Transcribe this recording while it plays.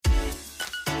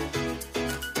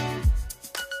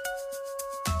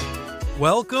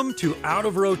Welcome to Out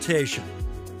of Rotation,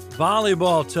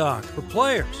 volleyball talk for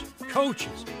players,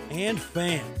 coaches, and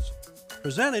fans.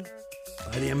 Presented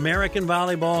by the American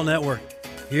Volleyball Network.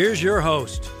 Here's your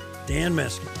host, Dan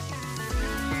Miskey.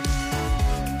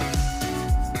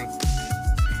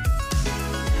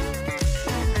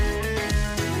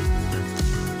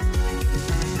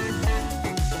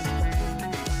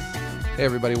 Hey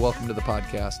everybody, welcome to the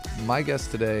podcast. My guest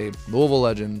today, Louisville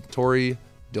legend, Tori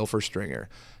Dilfer.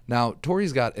 Now,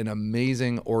 Tori's got an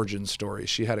amazing origin story.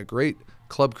 She had a great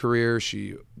club career.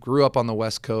 She grew up on the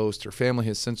West Coast. Her family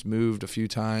has since moved a few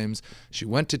times. She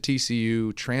went to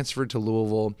TCU, transferred to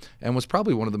Louisville, and was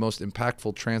probably one of the most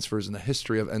impactful transfers in the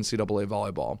history of NCAA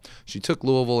volleyball. She took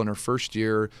Louisville in her first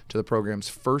year to the program's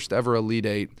first ever Elite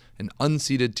Eight, an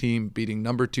unseeded team beating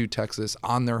number 2 Texas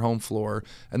on their home floor.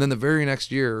 And then the very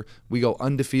next year, we go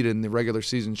undefeated in the regular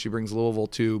season. She brings Louisville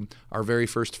to our very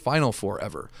first Final Four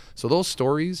ever. So those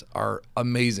stories are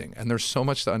amazing, and there's so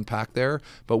much to unpack there.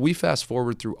 But we fast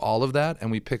forward through all of that,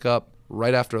 and we pick up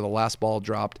right after the last ball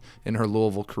dropped in her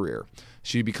Louisville career.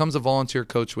 She becomes a volunteer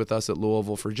coach with us at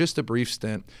Louisville for just a brief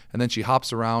stint, and then she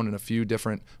hops around in a few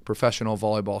different professional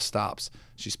volleyball stops.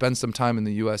 She spends some time in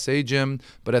the USA gym,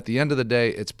 but at the end of the day,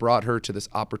 it's brought her to this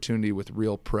opportunity with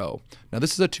RealPRO. Now,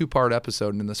 this is a 2-part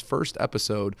episode, and in this first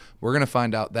episode, we're going to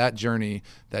find out that journey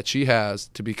that she has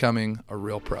to becoming a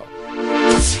RealPRO.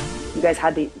 You guys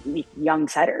had the young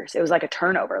setters. It was like a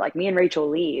turnover. Like, me and Rachel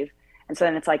leave, and so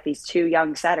then it's like these 2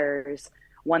 young setters,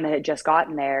 one that had just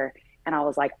gotten there. And I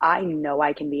was like, I know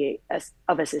I can be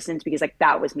of assistance because, like,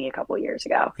 that was me a couple of years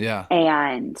ago. Yeah.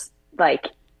 And, like,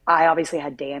 I obviously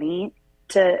had Danny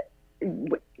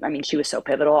she was so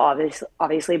pivotal,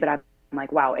 obviously, but I'm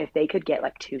like, wow, if they could get,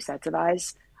 like, 2 sets of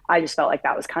eyes, I just felt like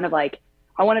that was kind of like,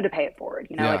 I wanted to pay it forward.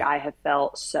 You know, Yeah. like, I have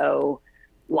felt so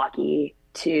lucky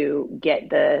to get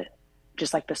the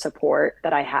support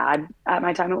that I had at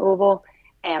my time at Louisville.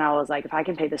 And I was like, if I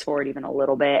can pay this forward even a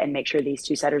little bit and make sure these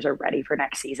 2 setters are ready for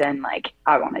next season, like,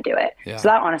 I want to do it. Yeah. So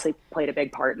that honestly played a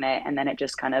big part in it. And then it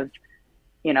just kind of,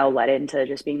 led into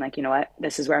just being like, you know what,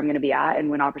 this is where I'm going to be at.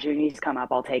 And when opportunities come up,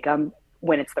 I'll take them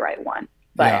when it's the right one.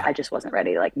 But Yeah. I just wasn't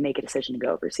ready to, like, make a decision to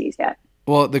go overseas yet.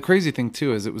 Well, the crazy thing,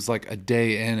 too, is it was like a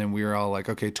day in and we were all like,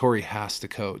 okay, Tori has to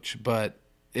coach. But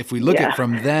if we look at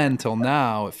from then till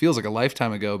now, it feels like a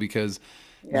lifetime ago because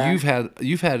you've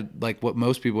had like what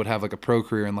most people would have, like a pro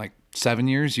career in like 7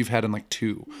 years. You've had in like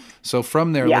 2. So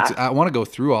from there, I want to go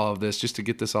through all of this just to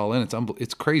get this all in.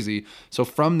 It's crazy. So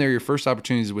from there, your first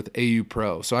opportunity is with AU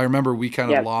Pro. So I remember we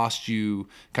kind of lost you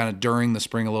kind of during the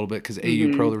spring a little bit because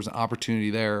AU Pro, there was an opportunity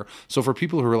there. So for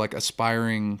people who are like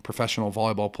aspiring professional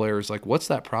volleyball players, like, what's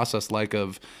that process like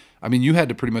of, I mean, you had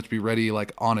to pretty much be ready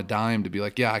like on a dime to be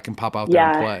like, yeah, I can pop out there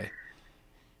and play.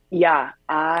 Yeah,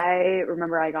 I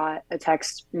remember I got a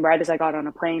text right as I got on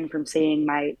a plane from seeing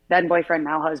my then boyfriend,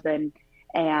 now husband,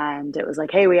 and it was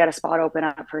like, hey, we had a spot open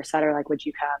up for a setter, like, would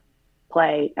you come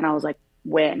play? And I was like,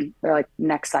 when? They're like,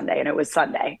 next Sunday, and it was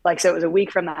Sunday. Like, so it was a week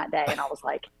from that day, and I was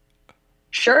like,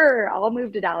 sure, I'll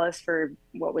move to Dallas for,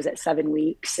 7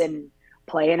 weeks and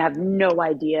play, and have no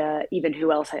idea even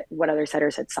what other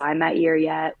setters had signed that year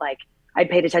yet. Like, I'd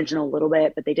paid attention a little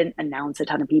bit, but they didn't announce a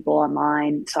ton of people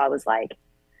online, so I was like,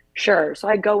 sure. So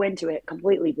I go into it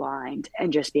completely blind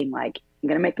and just being like, I'm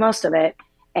going to make the most of it.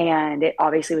 And it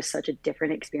obviously was such a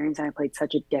different experience, and I played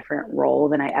such a different role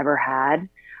than I ever had,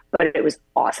 but it was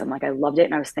awesome. Like, I loved it.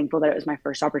 And I was thankful that it was my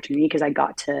first opportunity because I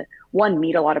got to, one,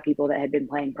 meet a lot of people that had been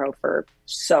playing pro for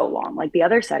so long. Like, the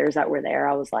other setters that were there,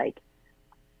 I was like,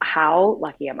 how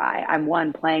lucky am I? I'm,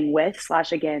 one, playing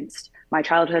with/against my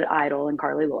childhood idol in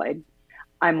Carly Lloyd.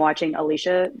 I'm watching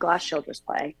Alicia Glass-Childress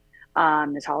play.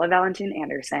 Natalia Valentin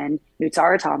Anderson,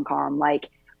 Nutsara Tomcom, like,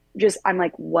 just, I'm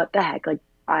like, what the heck? Like,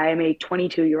 I'm a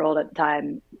 22-year-old at the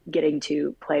time getting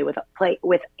to play with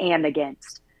and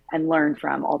against and learn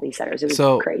from all these setters. It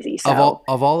was crazy. So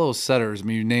of all those setters, I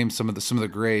mean, you named some of the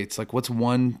greats. Like, what's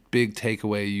one big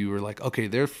takeaway you were like, okay,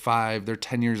 they're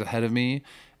 10 years ahead of me,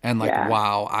 and like,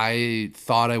 wow, I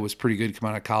thought I was pretty good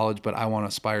coming out of college, but I want to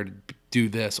aspire to do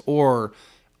this, or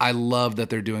I love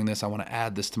that they're doing this, I want to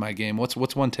add this to my game. What's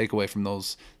one takeaway from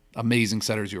those amazing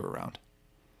setters you were around?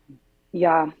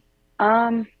 Yeah.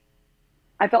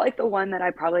 I felt like the one that I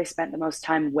probably spent the most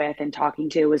time with and talking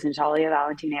to was Natalia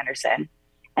Valentin Anderson.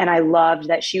 And I loved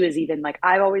that she was even like,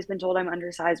 I've always been told I'm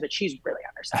undersized, but she's really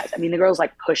undersized. I mean, the girl's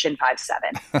like pushing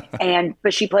 5'7",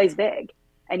 but she plays big.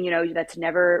 And,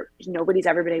 nobody's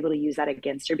ever been able to use that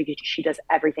against her because she does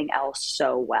everything else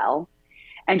so well.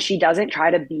 And she doesn't try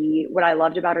to be, what I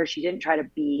loved about her, she didn't try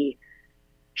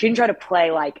to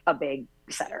play like a big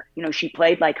setter. She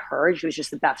played like her. She was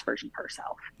just the best version of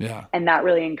herself. Yeah. And that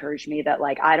really encouraged me that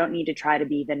like, I don't need to try to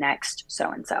be the next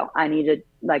so-and-so. I need to,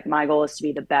 like, my goal is to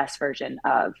be the best version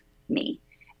of me.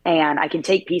 And I can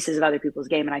take pieces of other people's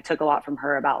game. And I took a lot from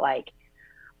her about like,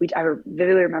 I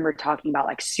vividly remember talking about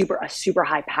like a super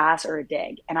high pass or a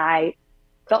dig. And I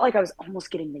felt like I was almost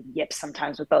getting the yips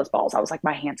sometimes with those balls. I was like,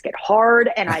 my hands get hard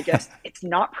and it's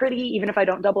not pretty. Even if I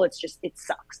don't double, it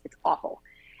sucks. It's awful.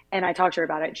 And I talked to her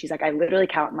about it. And she's like, I literally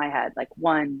count in my head, like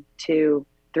 1, 2,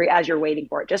 3, as you're waiting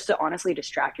for it, just to honestly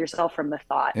distract yourself from the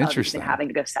thought of even having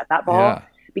to go set that ball. Yeah.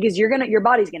 Because your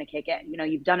body's going to kick in.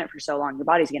 You've done it for so long, your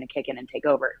body's going to kick in and take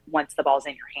over once the ball's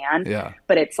in your hand. Yeah.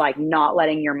 But it's like not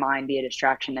letting your mind be a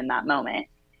distraction in that moment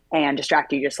and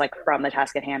distract you just like from the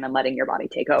task at hand and letting your body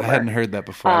take over. I hadn't heard that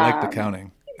before. I like the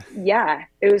counting. Yeah,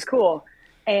 it was cool.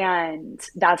 And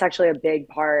that's actually a big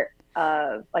part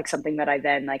of like something that I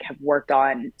then like have worked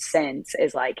on since,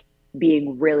 is like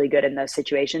being really good in those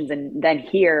situations. And then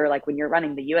here, like when you're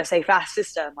running the USA fast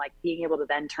system, like being able to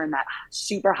then turn that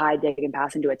super high dig and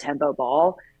pass into a tempo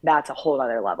ball, that's a whole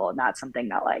other level. And that's something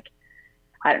that like,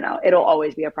 I don't know, it'll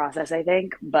always be a process, I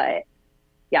think. But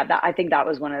yeah, I think that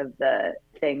was one of the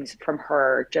things from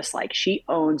her, just like she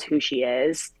owns who she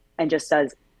is and just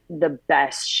does the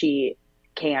best she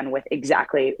can with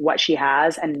exactly what she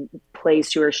has and plays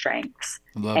to her strengths.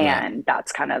 And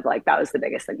that's kind of like, that was the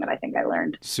biggest thing that I think I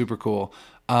learned. Super cool.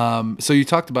 So you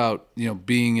talked about,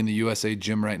 being in the USA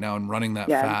gym right now and running that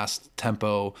fast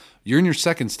tempo. You're in your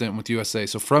second stint with USA.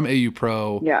 So from AU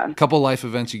Pro, a couple life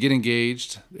events, you get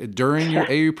engaged during your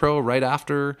AU Pro, right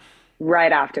after?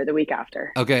 Right after, the week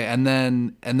after. Okay. And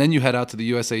then you head out to the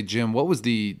USA gym. What was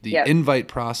the invite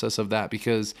process of that?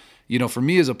 Because, for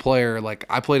me as a player, like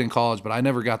I played in college, but I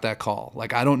never got that call.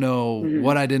 Like, I don't know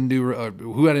what I didn't do or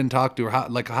who I didn't talk to, or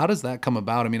how does that come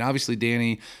about? I mean, obviously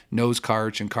Danny knows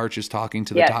Karch and Karch is talking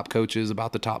to the top coaches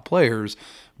about the top players,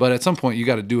 but at some point you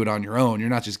got to do it on your own. You're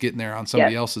not just getting there on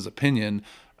somebody else's opinion.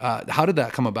 How did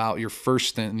that come about, your first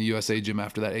stint in the USA gym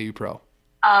after that AU Pro?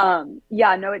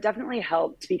 No, it definitely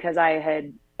helped because I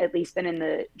had at least been in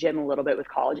the gym a little bit with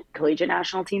collegiate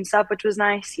national team stuff, which was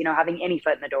nice. Having any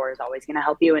foot in the door is always going to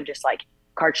help you, and just like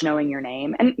Karch knowing your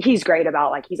name. And he's great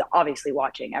about like, he's obviously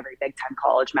watching every Big Ten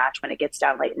college match when it gets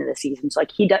down late into the season. So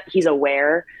like he's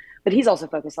aware, but he's also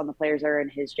focused on the players that are in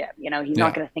his gym. He's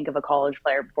not going to think of a college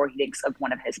player before he thinks of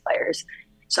one of his players.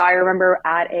 So I remember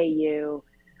at AU,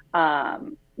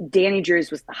 Danny Drews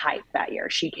was the hype that year.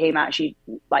 She came out, she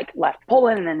like left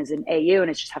Poland and then is in AU and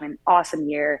is just having an awesome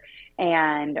year.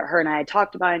 And her and I had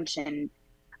talked a bunch, and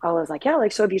I was like,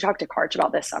 so have you talked to Karch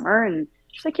about this summer? And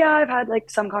she's like, I've had like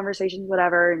some conversations,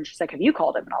 whatever. And she's like, have you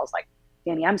called him? And I was like,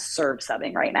 Danny, I'm serve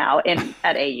subbing right now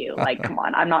at AU. Like, come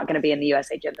on, I'm not going to be in the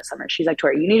USA gym this summer. She's like,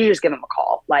 Tori, you need to just give him a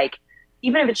call. Like,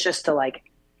 even if it's just to like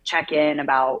check in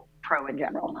about pro in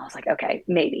general. And I was like, okay,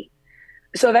 maybe.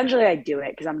 So eventually I do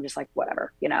it because I'm just like,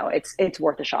 whatever, it's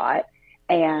worth a shot.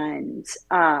 And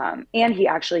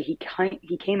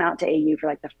he came out to AU for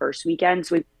like the first weekend.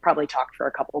 So we probably talked for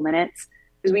a couple minutes,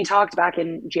 because we talked back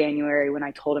in January when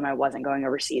I told him I wasn't going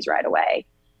overseas right away,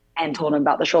 and told him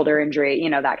about the shoulder injury,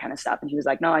 that kind of stuff. And he was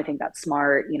like, no, I think that's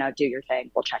smart. Do your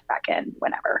thing. We'll check back in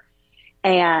whenever.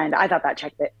 And I thought that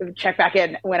check back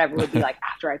in whenever would be like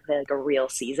after I play like a real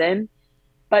season.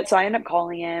 But so I ended up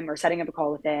calling him or setting up a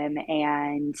call with him,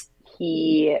 and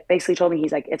he basically told me,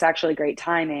 he's like, it's actually great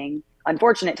timing,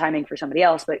 unfortunate timing for somebody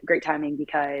else, but great timing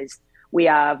because we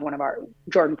have one of our,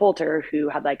 Jordan Poulter, who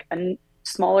had like a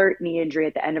smaller knee injury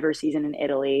at the end of her season in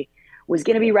Italy, was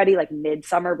going to be ready like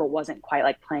midsummer, but wasn't quite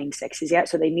like playing sixes yet.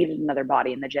 So they needed another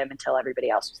body in the gym until everybody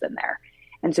else was in there.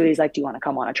 And so he's like, do you want to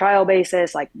come on a trial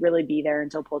basis? Like really be there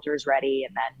until Poulter is ready.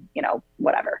 And then,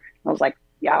 whatever. I was like,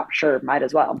 yeah, sure. Might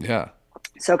as well. Yeah.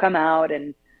 So come out,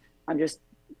 and I'm just,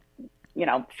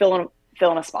 filling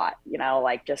a spot,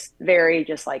 like just very,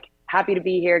 just like happy to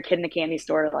be here, kid in the candy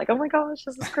store, like, oh my gosh,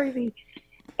 this is crazy.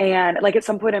 And like at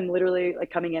some point I'm literally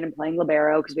like coming in and playing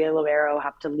libero, because we had libero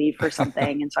have to leave for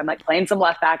something. And so I'm like playing some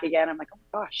left back again. I'm like, oh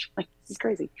my gosh, like this is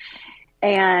crazy.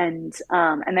 And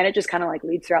then it just kind of like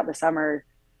leads throughout the summer.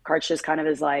 Karch just kind of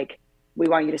is like, we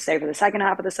want you to stay for the second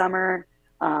half of the summer,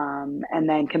 and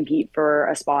then compete for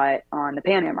a spot on the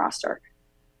Pan Am roster.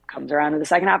 Comes around to the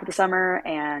second half of the summer,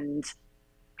 and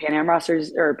Pan Am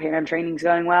rosters or Pan Am training's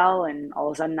going well, and all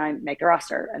of a sudden I make the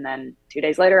roster, and then 2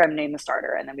 days later I'm named the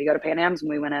starter, and then we go to Pan Am's and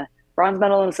we win a bronze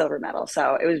medal and a silver medal.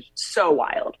 So it was so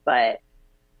wild, but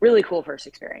really cool first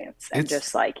experience. And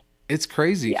it's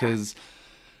crazy because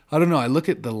I don't know, I look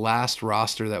at the last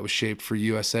roster that was shaped for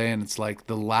USA, and it's like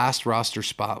the last roster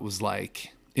spot was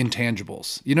like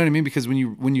intangibles. You know what I mean? Because when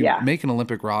you Yeah. make an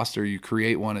Olympic roster, you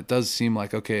create one, it does seem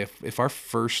like, okay, if our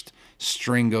first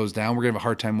string goes down, we're gonna have a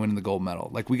hard time winning the gold medal.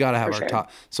 Like we got to have For our sure.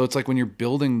 top. So it's like when you're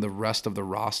building the rest of the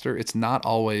roster, it's not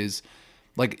always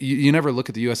like you never look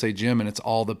at the USA gym and it's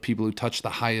all the people who touch the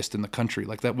highest in the country.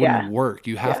 Like that wouldn't Yeah. work.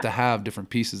 You have to have different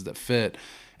pieces that fit.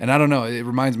 And I don't know, it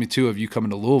reminds me too of you coming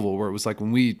to Louisville, where it was like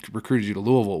when we recruited you to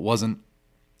Louisville, it wasn't,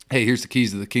 hey, here's the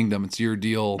keys to the kingdom. It's your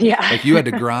deal. Yeah. Like you had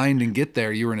to grind and get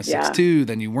there. You were in a Yeah. 6'2",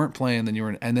 then you weren't playing, then you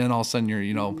were and then all of a sudden you're,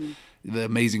 Mm-hmm. the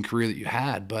amazing career that you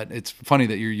had. But it's funny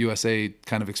that your USA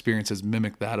kind of experiences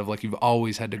mimic that of like you've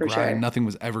always had to For grind. sure. Nothing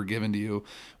was ever given to you,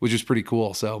 which is pretty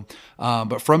cool. So,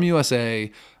 but from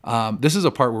USA, this is a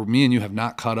part where me and you have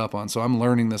not caught up on. So I'm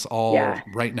learning this all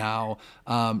right now.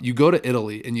 You go to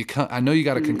Italy and I know you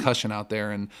got a concussion out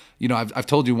there. And, I've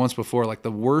told you once before, like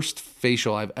the worst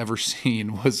facial I've ever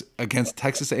seen was against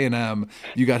Texas A&M.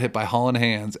 You got hit by Holland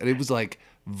Hands and it was like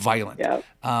violent. Yep.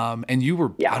 And you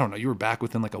were, I don't know, you were back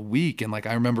within like a week. And like,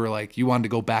 I remember like you wanted to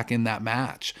go back in that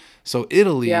match. So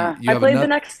Italy, I played the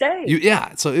next day.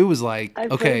 So it was like, I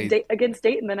okay. played against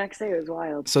Dayton the next day. It was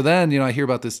wild. So then, I hear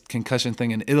about this concussion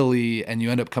thing in Italy and you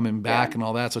end up coming back and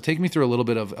all that. So take me through a little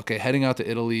bit of, okay, heading out to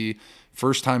Italy,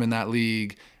 first time in that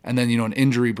league. And then, an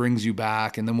injury brings you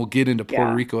back. And then we'll get into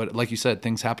Puerto Rico. Like you said,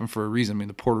 things happen for a reason. I mean,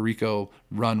 the Puerto Rico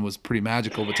run was pretty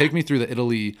magical. But take me through the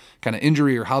Italy kind of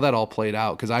injury or how that all played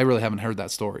out, because I really haven't heard that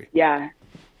story. Yeah.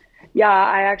 Yeah,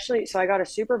 I got a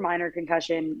super minor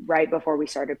concussion right before we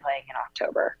started playing in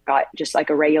October. Got just like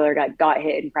a regular, got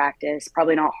hit in practice,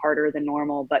 probably not harder than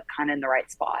normal, but kind of in the right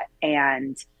spot.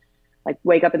 And like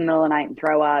wake up in the middle of the night and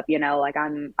throw up,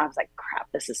 I was like,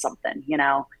 crap, this is something,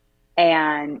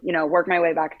 and, work my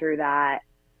way back through that,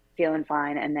 feeling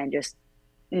fine. And then just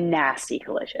nasty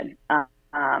collision.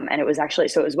 And it was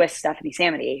with Stephanie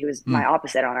Samity, who was my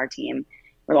opposite on our team.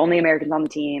 We're the only Americans on the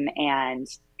team. And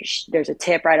there's a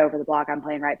tip right over the block. I'm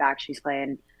playing right back. She's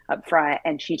playing up front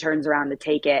and she turns around to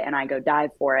take it and I go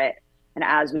dive for it. And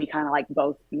as we kind of like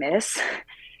both miss,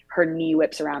 her knee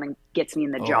whips around and gets me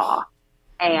in the jaw.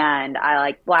 And I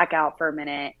like black out for a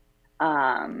minute.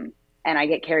 And I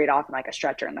get carried off in like a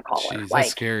stretcher in the collar. Jeez, like,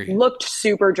 that's scary. Looked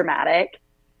super dramatic.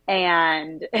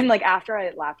 And like after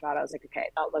I laughed about it, I was like, okay,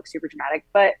 that looks super dramatic.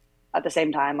 But at the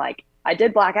same time, like I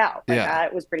did black out. Like,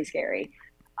 that was pretty scary.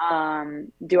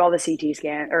 Do all the CT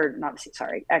scan or not,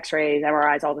 X-rays,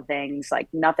 MRIs, all the things. Like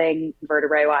nothing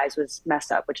vertebrae wise was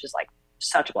messed up, which is like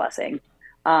such a blessing.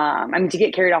 I mean, to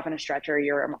get carried off in a stretcher,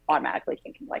 you're automatically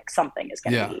thinking like something is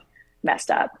going to be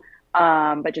messed up.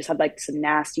 But just had like some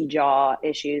nasty jaw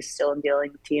issues, still in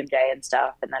dealing with TMJ and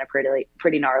stuff, and then a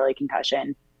pretty gnarly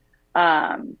concussion.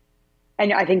 And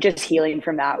I think just healing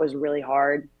from that was really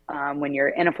hard. When you're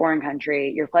in a foreign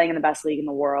country, you're playing in the best league in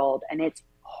the world, and it's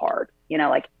hard.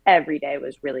 Like every day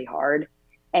was really hard,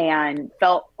 and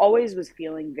always was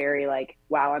feeling very like,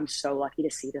 wow, I'm so lucky to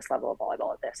see this level of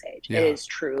volleyball at this age. It is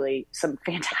truly some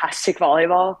fantastic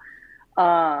volleyball.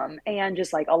 And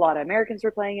just like a lot of Americans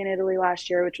were playing in Italy last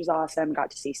year, which was awesome.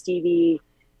 Got to see Stevie,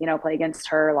 play against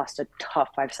her, lost a tough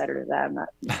 5-setter to them.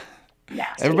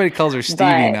 Nasty. Everybody calls her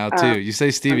Stevie now too. You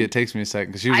say Stevie, it takes me a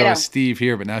second because she was always Steve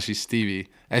here, but now she's Stevie.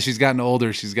 As she's gotten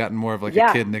older, she's gotten more of like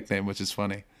a kid nickname, which is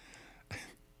funny.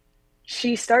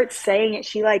 She starts saying it.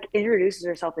 She like introduces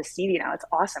herself as Stevie now. It's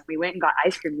awesome. We went and got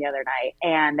ice cream the other night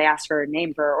and they asked her a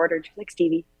name for her order. And she's like,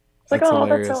 Stevie. It's like,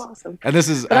 hilarious. That's so awesome. And this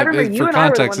is, for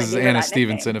context, this is Anna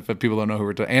Stevenson, if people don't know who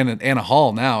we're talking. Anna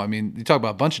Hall now. I mean, you talk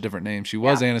about a bunch of different names. She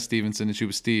was Anna Stevenson and she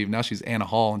was Steve. Now she's Anna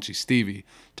Hall and she's Stevie.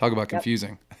 Talk about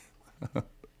confusing.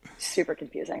 Super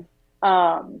confusing.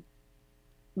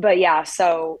 But yeah,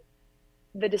 so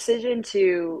the decision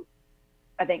to,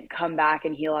 I think, come back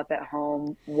and heal up at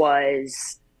home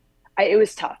it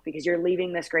was tough because you're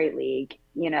leaving this great league.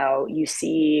 You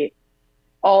see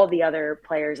all the other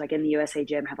players like in the USA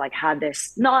gym have like had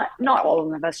this, not all of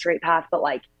them have a straight path, but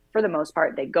like for the most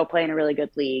part, they go play in a really good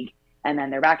league and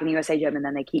then they're back in the USA gym and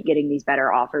then they keep getting these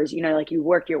better offers, like you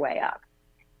work your way up.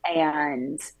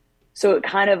 And so it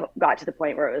kind of got to the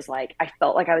point where it was like, I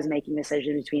felt like I was making a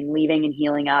decision between leaving and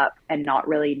healing up and not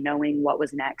really knowing what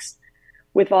was next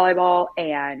with volleyball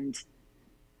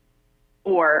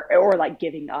or like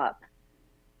giving up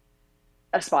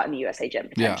a spot in the USA gym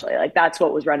potentially. Like that's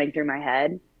what was running through my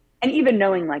head. And even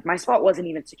knowing like my spot wasn't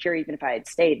even secure, even if I had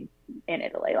stayed in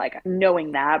Italy, like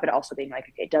knowing that, but also being like,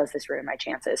 okay, does this ruin my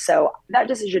chances? So that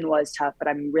decision was tough, but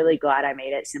I'm really glad I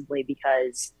made it simply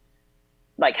because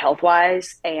like health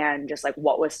wise and just like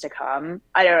what was to come.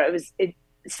 I don't know.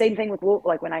 Same thing with Louisville.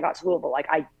 Like when I got to Louisville, like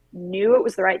I knew it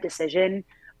was the right decision,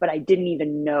 but I didn't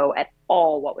even know at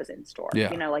all what was in store.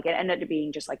 Yeah. You know, like it ended up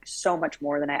being just like so much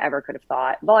more than I ever could have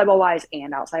thought, volleyball wise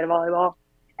and outside of volleyball.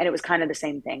 And it was kind of the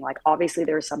same thing. Like obviously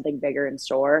there was something bigger in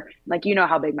store. Like, you know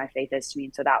how big my faith is to me.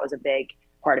 And so that was a big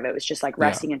part of it, was just like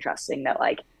resting and trusting that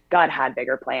like God had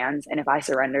bigger plans. And if I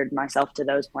surrendered myself to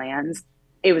those plans,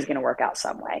 it was going to work out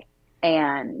some way.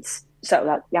 And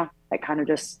so that, that kind of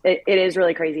just, it is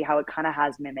really crazy how it kind of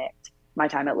has mimicked my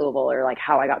time at Louisville, or like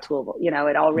how I got to Louisville. You know,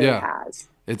 it all really has.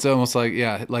 It's almost like,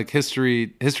 like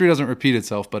history doesn't repeat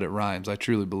itself, but it rhymes. I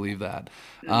truly believe that.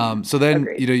 So then,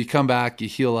 Agreed. you know, you come back, you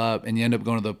heal up, and you end up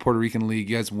going to the Puerto Rican League.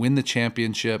 You guys win the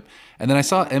championship. And then I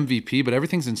saw MVP, but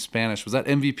everything's in Spanish. Was that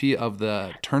MVP of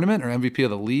the tournament or MVP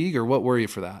of the league, or what were you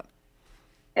for that?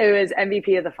 It was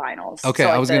MVP of the finals. Okay, so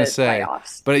like I was going to say,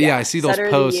 playoffs. but I see those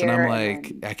posts and I'm and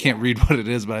like, then, I can't read what it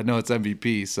is, but I know it's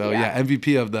MVP. So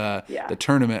MVP of the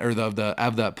tournament, or of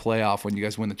that playoff when you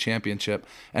guys win the championship.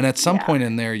 And at some point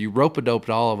in there, you rope-a-doped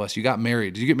all of us. You got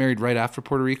married. Did you get married right after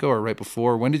Puerto Rico or right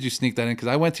before? When did you sneak that in? Because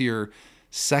I went to your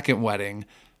second wedding,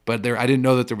 but I didn't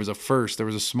know that there was a first. There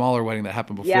was a smaller wedding that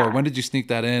happened before. Yeah. When did you sneak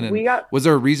that in? And was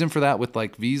there a reason for that with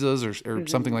like visas or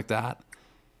something like that?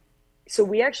 So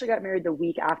we actually got married the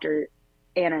week after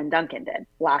Anna and Duncan did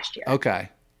last year. Okay.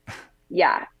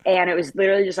 Yeah. And it was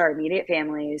literally just our immediate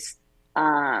families.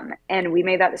 And we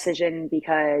made that decision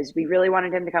because we really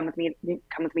wanted him to come with me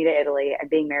to Italy, and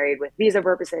being married with visa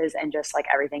purposes and just like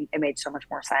everything, it made so much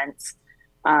more sense.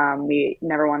 We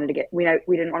never wanted to we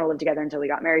didn't want to live together until we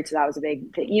got married. So that was a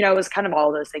big thing. You know, it was kind of all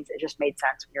of those things. It just made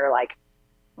sense. We were like,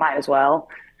 might as well.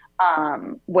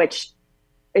 Which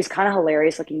is kind of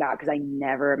hilarious looking back, because I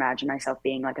never imagined myself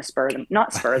being like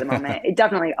not spur of the moment. It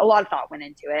definitely, a lot of thought went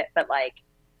into it, but like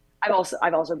I've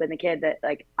also been the kid that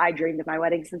like I dreamed of my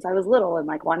wedding since I was little and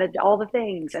like wanted all the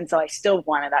things. And so I still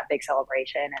wanted that big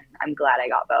celebration, and I'm glad I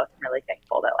got both. I'm really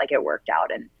thankful that like it worked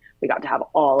out and we got to have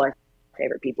all our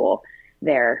favorite people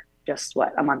there just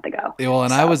a month ago. Yeah, well,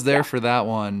 and I was there for that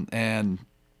one, and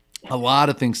a lot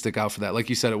of things stick out for that. Like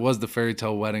you said, it was the fairy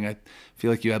tale wedding. I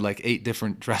feel like you had like 8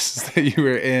 different dresses that you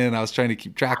were in. I was trying to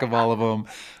keep track of all of them.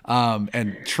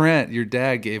 And Trent, your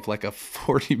dad, gave like a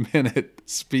 40-minute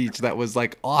speech that was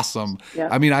like awesome. Yeah.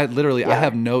 I mean, I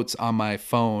have notes on my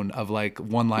phone of like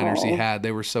one-liners he had.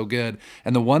 They were so good.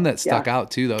 And the one that stuck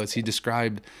out too, though, is in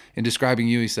describing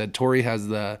you, he said, Tori has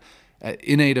the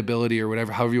innate ability, or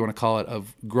whatever, however you want to call it,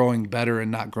 of growing better and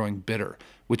not growing bitter.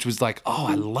 Which was like,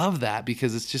 I love that,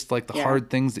 because it's just like the hard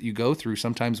things that you go through.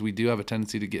 Sometimes we do have a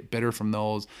tendency to get bitter from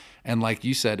those. And like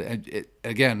you said,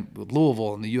 again, with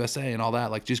Louisville and the USA and all that,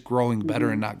 like just growing better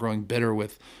and not growing bitter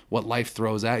with what life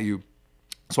throws at you.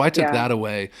 So I took that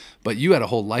away, but you had a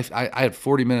whole life. I had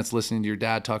 40 minutes listening to your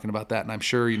dad talking about that. And I'm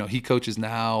sure, you know, he coaches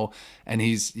now, and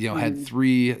he's, you know, had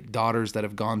 3 daughters that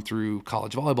have gone through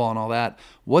college volleyball and all that.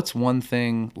 What's one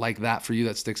thing like that for you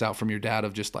that sticks out from your dad,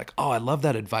 of just like, I love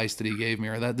that advice that he gave me,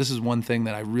 or that this is one thing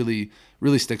that I really,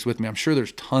 really sticks with me. I'm sure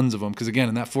there's tons of them, because again,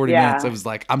 in that 40 minutes, I was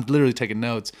like, I'm literally taking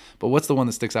notes, but what's the one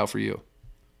that sticks out for you?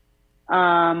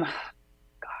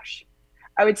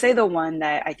 I would say the one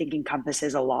that I think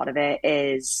encompasses a lot of it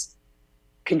is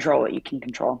control what you can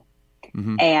control.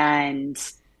 Mm-hmm.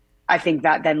 And I think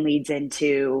that then leads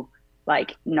into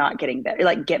like not getting better,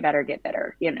 like get better,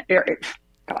 you know,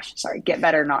 get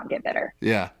better, not get better.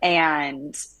 Yeah.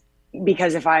 And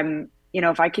because if I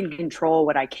can control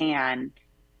what I can,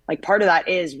 like part of that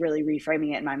is really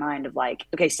reframing it in my mind of like,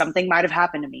 okay, something might've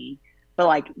happened to me, but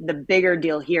like the bigger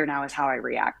deal here now is how I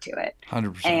react to it.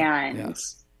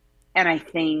 100%. And I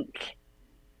think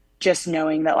just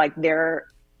knowing that like there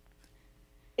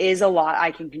is a lot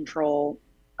I can control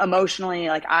emotionally,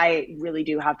 like I really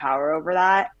do have power over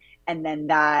that. And then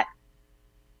that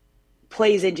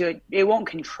plays into it. It won't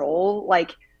control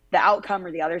like the outcome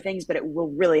or the other things, but it will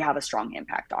really have a strong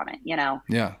impact on it, you know?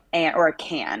 Yeah. Or it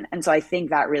can. And so I think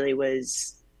that really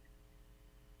was,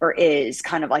 or is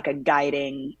kind of like a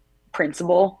guiding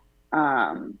principle.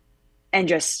 And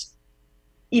just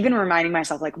even reminding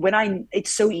myself, like it's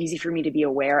so easy for me to be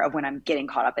aware of when I'm getting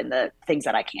caught up in the things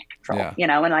that I can't control, you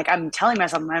know? And like, I'm telling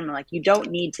myself, I'm like, you don't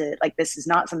need to, like, this is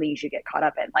not something you should get caught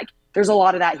up in. Like, there's a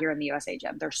lot of that here in the USA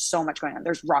gym. There's so much going on.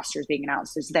 There's rosters being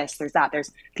announced. There's this, there's that,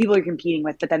 there's people you're competing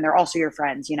with, but then they're also your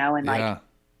friends, you know? And like,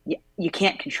 you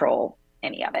can't control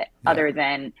any of it other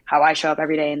than how I show up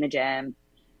every day in the gym.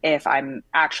 If I'm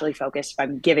actually focused, if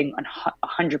I'm giving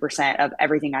 100% of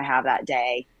everything I have that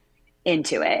day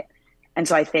into it. And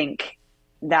so I think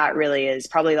that really is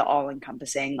probably the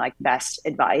all-encompassing, like, best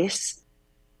advice.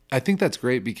 I think that's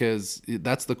great, because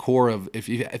that's the core of, if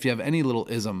you have any little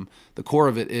ism, the core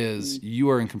of it is you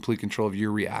are in complete control of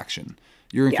your reaction.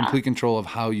 You're in complete control of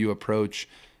how you approach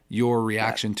your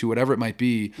reaction to whatever it might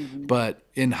be. Mm-hmm. But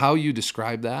in how you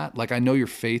describe that, like I know your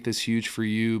faith is huge for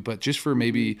you, but just for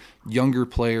maybe younger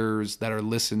players that are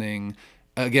listening,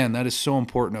 again, that is so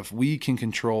important. If we can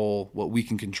control what we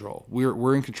can control,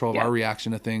 we're in control of our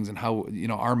reaction to things and how,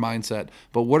 our mindset.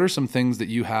 But what are some things that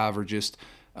you have, or just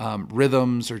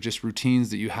rhythms or just routines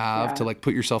that you have to like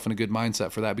put yourself in a good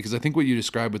mindset for that? Because I think what you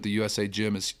described with the USA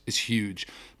gym is huge,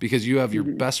 because you have your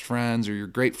best friends or your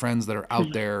great friends that are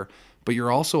out there, but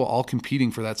you're also all competing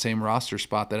for that same roster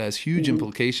spot that has huge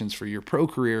implications for your pro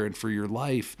career and for your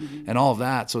life and all of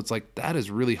that. So it's like, that is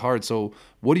really hard. So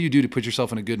what do you do to put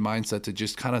yourself in a good mindset to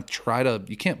just kind of try to,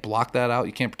 you can't block that out.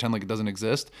 You can't pretend like it doesn't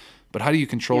exist, but how do you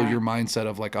control your mindset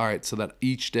of like, all right, so that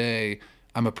each day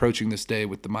I'm approaching this day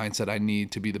with the mindset I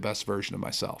need to be the best version of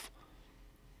myself?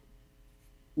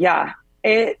 Yeah,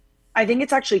 I think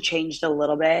it's actually changed a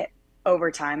little bit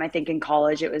over time. I think in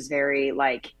college it was very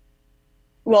like,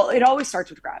 well, it always starts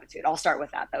with gratitude. I'll start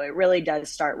with that though. It really does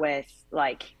start with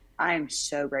like, I'm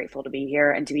so grateful to be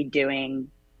here and to be doing,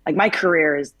 like, my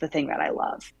career is the thing that I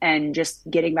love. And just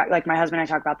getting back, like my husband and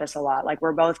I talk about this a lot. Like,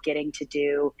 we're both getting to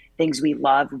do things we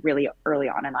love really early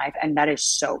on in life. And that is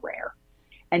so rare.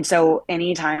 And so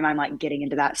anytime I'm like getting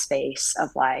into that space of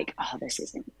like, oh, this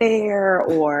isn't fair,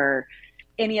 or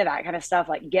any of that kind of stuff,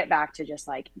 like get back to just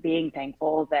like being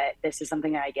thankful that this is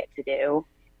something that I get to do.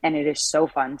 And it is so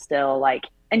fun still, like,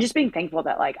 and just being thankful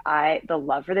that like the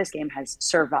love for this game has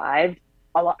survived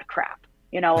a lot of crap.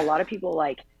 A lot of people,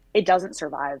 like, it doesn't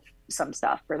survive some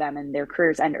stuff for them, and their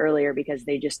careers end earlier because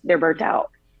they're burnt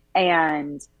out.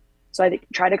 And so I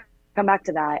try to come back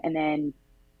to that. And then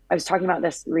I was talking about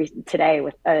this today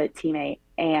with a teammate,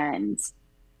 and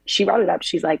she brought it up.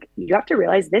 She's like, you have to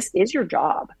realize this is your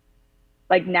job.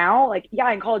 Like now, like, yeah,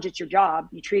 in college, it's your job.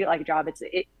 You treat it like a job.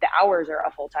 The hours are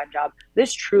a full-time job.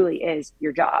 This truly is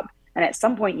your job. And at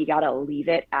some point you got to leave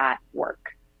it at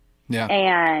work. Yeah.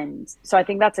 And so I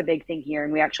think that's a big thing here.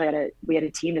 And we actually had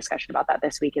a team discussion about that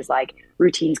this week, is like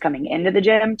routines coming into the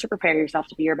gym to prepare yourself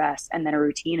to be your best. And then a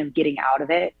routine of getting out of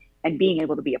it and being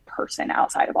able to be a person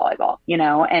outside of volleyball,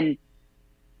 and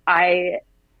I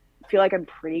feel like I'm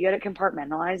pretty good at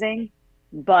compartmentalizing,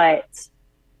 but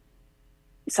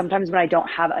sometimes when I don't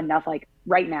have enough, like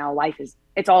right now,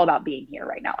 it's all about being here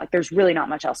right now. Like there's really not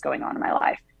much else going on in my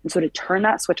life. And so to turn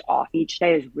that switch off each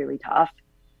day is really tough,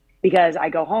 because I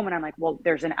go home and I'm like, well,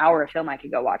 there's an hour of film I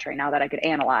could go watch right now that I could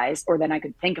analyze, or then I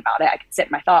could think about it. I could sit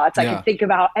in my thoughts. I could think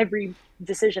about every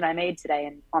decision I made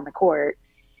today on the court.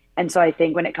 And so I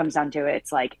think when it comes down to it,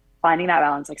 it's like finding that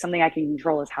balance. Like something I can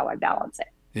control is how I balance it.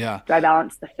 Yeah. Do I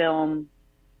balance the film?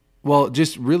 Well,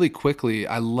 just really quickly,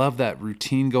 I love that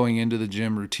routine going into the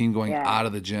gym, routine going out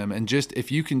of the gym. And just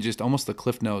if you can just almost the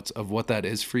cliff notes of what that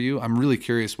is for you. I'm really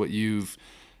curious what you've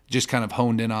just kind of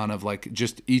honed in on, of like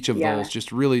just each of those,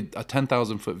 just really a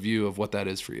 10,000 foot view of what that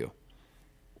is for you.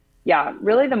 Yeah,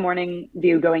 really the morning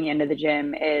view going into the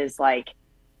gym is like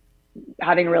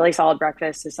having a really solid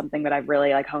breakfast is something that I've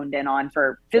really like honed in on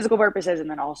for physical purposes, and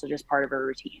then also just part of a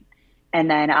routine. And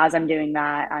then as I'm doing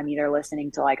that, I'm either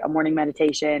listening to like a morning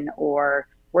meditation or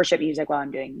worship music while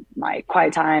I'm doing my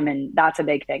quiet time. And that's a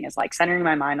big thing, is like centering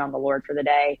my mind on the Lord for the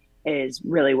day is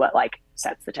really what like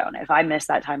sets the tone. If I miss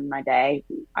that time in my day,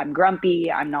 I'm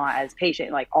grumpy, I'm not as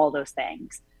patient, like all those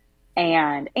things.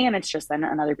 And it's just then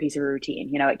another piece of routine,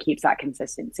 it keeps that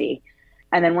consistency.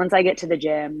 And then once I get to the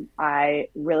gym, I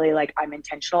really I'm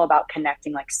intentional about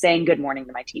connecting, like saying good morning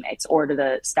to my teammates or to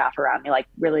the staff around me, like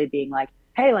really being like,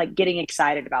 hey, like getting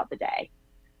excited about the day.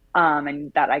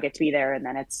 And that I get to be there. And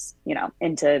then it's,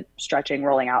 into stretching,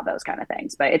 rolling out, those kind of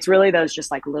things. But it's really those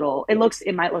just like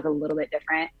it might look a little bit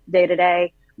different day to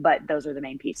day, but those are the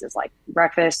main pieces, like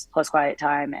breakfast plus quiet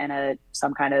time and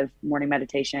some kind of morning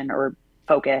meditation or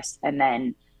focus. And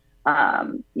then,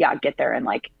 get there and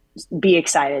like be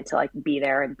excited to like be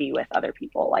there and be with other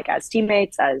people, like as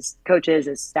teammates, as coaches,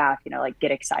 as staff, like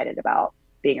get excited about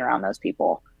being around those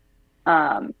people.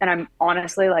 And I'm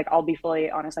honestly, like, I'll be fully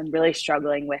honest, I'm really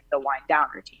struggling with the wind down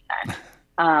routine then.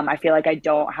 I feel like I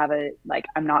don't have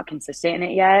I'm not consistent in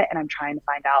it yet. And I'm trying to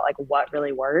find out like what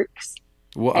really works.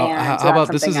 Well, how about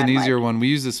this is an easier one. We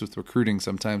use this with recruiting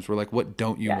sometimes. We're like, what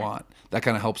don't you want? That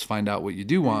kind of helps find out what you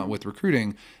do want with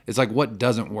recruiting. It's like, what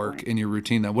doesn't work in your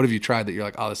routine then? What have you tried that you're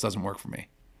like, oh, this doesn't work for me?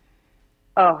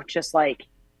 Oh, just like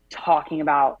talking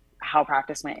about how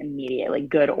practice went immediately,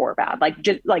 good or bad, like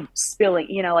just like spilling,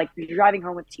 like you're driving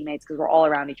home with teammates because we're all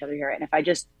around each other here. And if I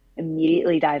just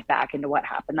immediately dive back into what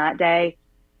happened that day,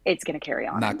 it's going to carry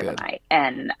on into the night.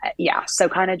 And so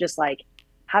kind of just like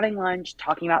having lunch,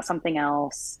 talking about something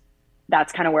else,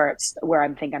 that's kind of where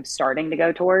I'm starting to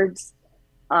go towards.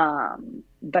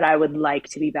 But I would like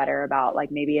to be better about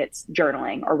like maybe it's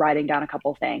journaling or writing down a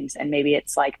couple things, and maybe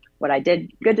it's like what I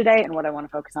did good today and what I want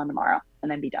to focus on tomorrow,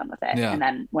 and then be done with it. Yeah. And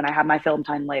then when I have my film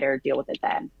time later, deal with it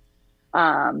then.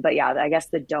 But yeah, I guess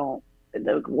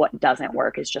what doesn't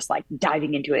work is just like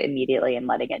diving into it immediately and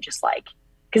letting it just like,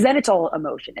 because then it's all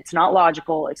emotion. It's not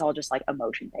logical. It's all just like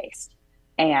emotion based.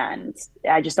 And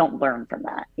I just don't learn from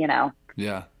that, you know?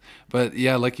 Yeah. But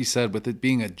yeah, like you said, with it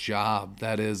being a job,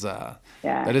 that is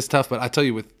Yeah. tough. But I tell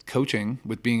you, with coaching,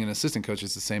 with being an assistant coach,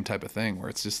 it's the same type of thing where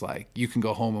it's just like you can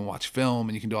go home and watch film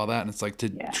and you can do all that. And it's like to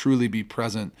truly be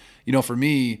present. You know, for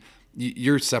me,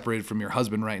 you're separated from your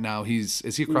husband right now. Is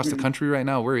he across the country right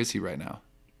now? Where is he right now?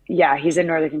 Yeah, he's in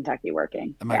Northern Kentucky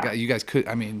working. Oh my God, you guys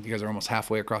are almost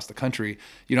halfway across the country.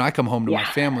 You know, I come home to my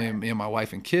family and my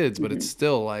wife and kids, but it's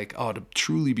still like, to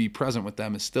truly be present with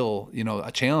them is still, you know,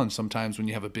 a challenge sometimes when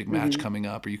you have a big match coming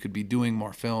up, or you could be doing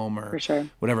more film or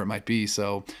whatever it might be.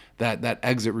 So that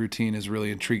exit routine is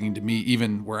really intriguing to me,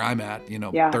 even where I'm at, you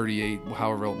know, 38,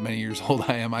 however many years old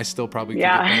I am, I still probably could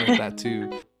get better at that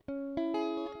too.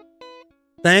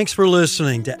 Thanks for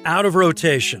listening to Out of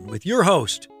Rotation with your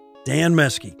host, Dan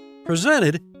Meske,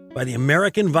 presented by the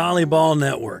American Volleyball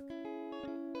Network.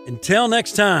 Until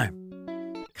next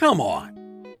time, come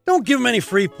on, don't give them any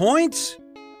free points.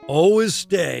 Always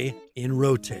stay in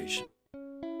rotation.